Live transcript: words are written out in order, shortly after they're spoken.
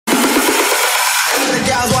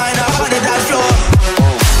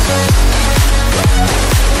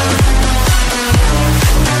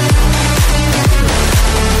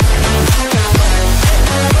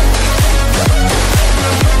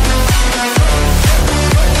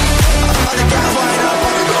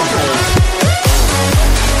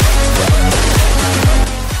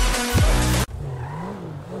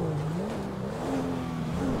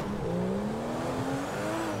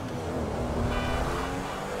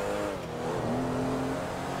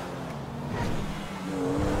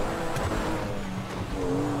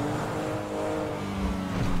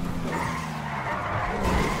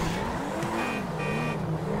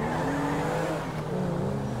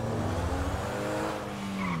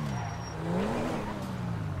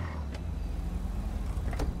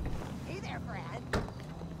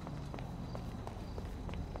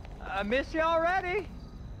I miss you already.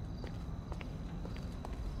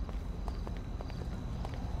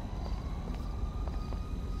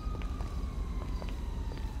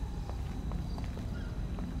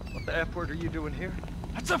 What the F word are you doing here?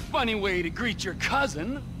 That's a funny way to greet your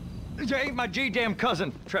cousin. You ain't my G-damn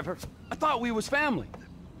cousin, Trevor. I thought we was family.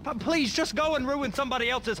 Please, just go and ruin somebody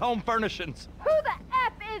else's home furnishings. Who the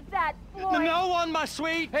F is that, Floyd? No one, my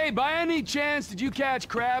sweet. Hey, by any chance, did you catch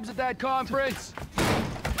crabs at that conference?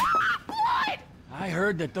 Floyd! I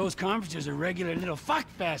heard that those conferences are regular little fuck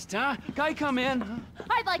fest, huh? Can I come in?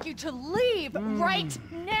 I'd like you to leave right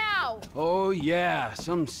now. Oh, yeah.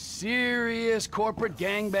 Some serious corporate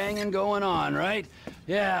gangbanging going on, right?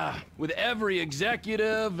 Yeah, with every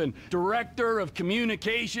executive and director of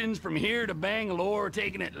communications from here to Bangalore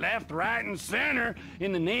taking it left, right, and center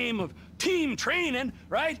in the name of team training,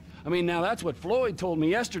 right? I mean, now that's what Floyd told me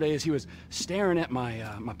yesterday as he was staring at my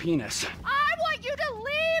penis. I want you to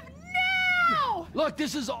leave now! Look,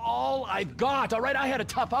 this is all I've got, all right? I had a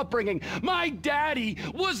tough upbringing. My daddy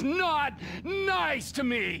was not nice to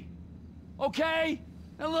me, okay?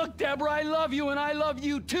 Now look, Deborah, I love you, and I love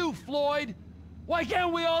you too, Floyd. Why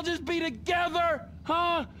can't we all just be together,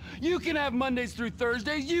 huh? You can have Mondays through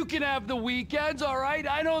Thursdays, you can have the weekends, all right?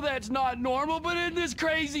 I know that's not normal, but in this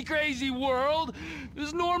crazy, crazy world,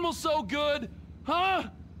 is normal so good, huh?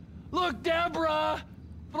 Look, Deborah,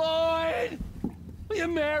 Floyd, will you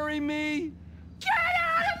marry me? Get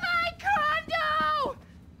out of my condo!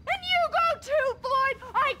 And you go too,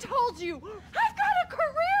 Floyd! I told you! I've got a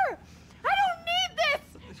career! I don't need this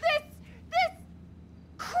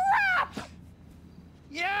crap!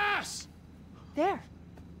 Yes! There.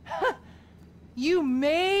 You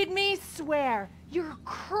made me swear. You're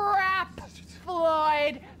crap,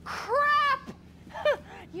 Floyd. Crap!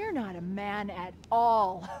 You're not a man at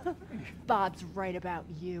all. Bob's right about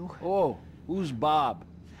you. Oh, who's Bob?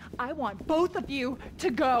 I want both of you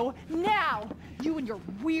to go now. You and your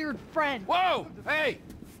weird friend. Whoa! Hey!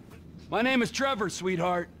 My name is Trevor,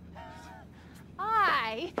 sweetheart.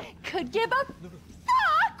 I could give a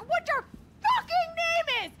fuck what your fucking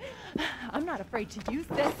name is. I'm not afraid to use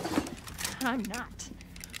this. I'm not.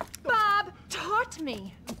 Bob taught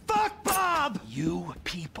me. Fuck Bob! You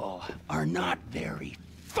people are not very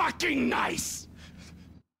fucking nice!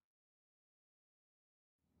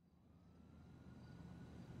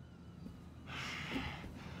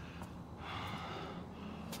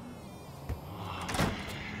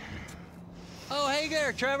 Oh, hey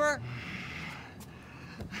there, Trevor.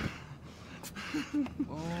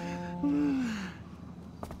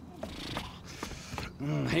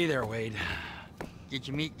 Hey there, Wade. Did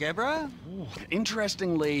you meet Deborah? Ooh,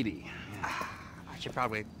 interesting lady. I should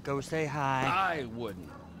probably go say hi. I wouldn't.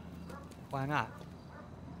 Why not?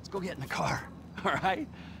 Let's go get in the car, all right?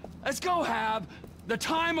 Let's go have the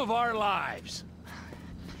time of our lives.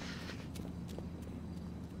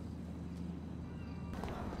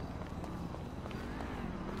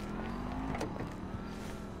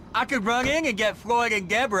 I could run in and get Floyd and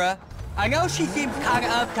Deborah. I know she seems kind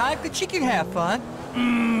of uptight, but she can have fun.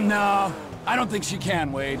 No, I don't think she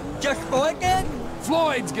can, Wade. Just Floyd then?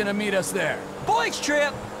 Floyd's gonna meet us there. Boys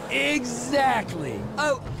trip! Exactly.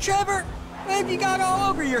 Oh, Trevor, man, you got all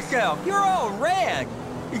over yourself. You're all red.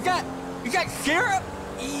 You got syrup?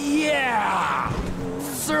 Yeah!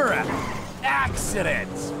 Syrup.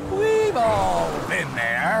 Accidents. We've all been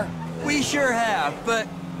there. We sure have, but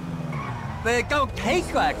it don't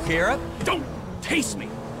taste like syrup. Don't taste me,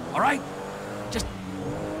 all right? Just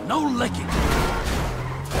no licking.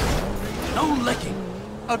 No licking.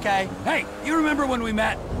 Okay, Hey, you remember when we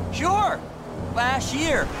met? sure. Last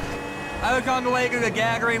year, I was on the way to the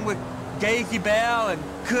gathering with Daisy Bell and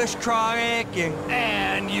Kush Chronic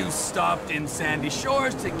And you stopped in Sandy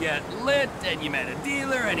Shores to get lit, and you met a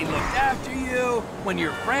dealer, and he looked after you when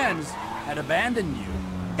your friends had abandoned you.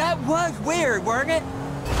 That was weird, weren't it?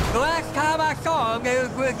 The last time I saw them, they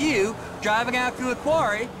was with you, driving out to the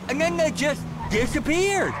quarry, and then they just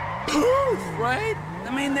disappeared. Poof, right?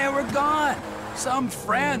 I mean, they were gone. Some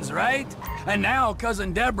friends, right? And now,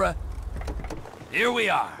 Cousin Deborah, here we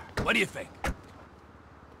are. What do you think?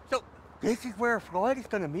 So, this is where Floyd is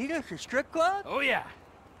gonna meet us, the strip club? Oh, yeah.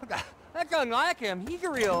 That's unlike him. He's a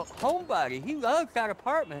real homebody. He loves that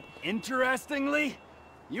apartment. Interestingly,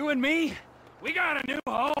 you and me, we got a new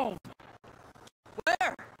home.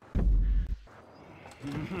 Where?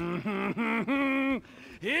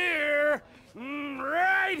 Here.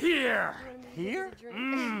 Right here. Here?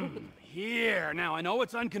 Here. Now, I know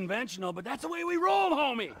it's unconventional, but that's the way we roll,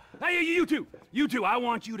 homie. Hey, you two, I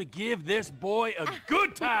want you to give this boy a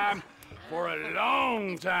good time for a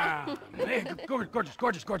long time. Hey, gorgeous.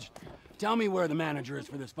 Tell me where the manager is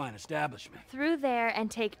for this fine establishment. Through there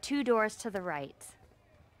and take 2 doors to the right.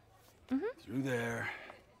 Through there.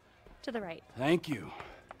 To the right. Thank you.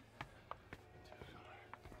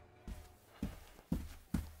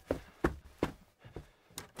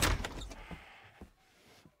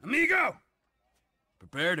 Amigo!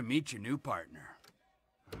 Prepare to meet your new partner.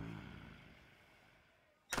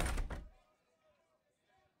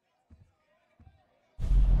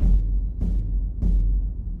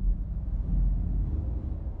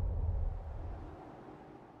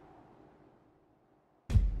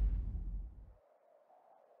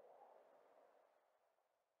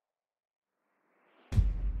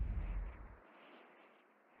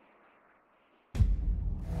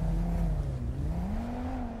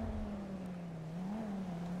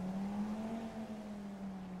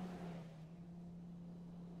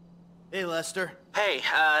 Hey, Lester. Hey,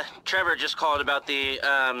 Trevor just called about the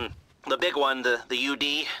big one, the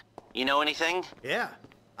UD. You know anything? Yeah,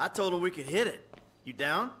 I told him we could hit it. You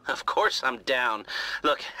down? Of course I'm down.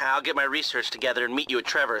 Look, I'll get my research together and meet you at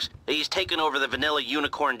Trevor's. He's taken over the Vanilla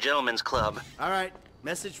Unicorn Gentlemen's Club. All right,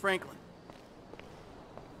 message Franklin.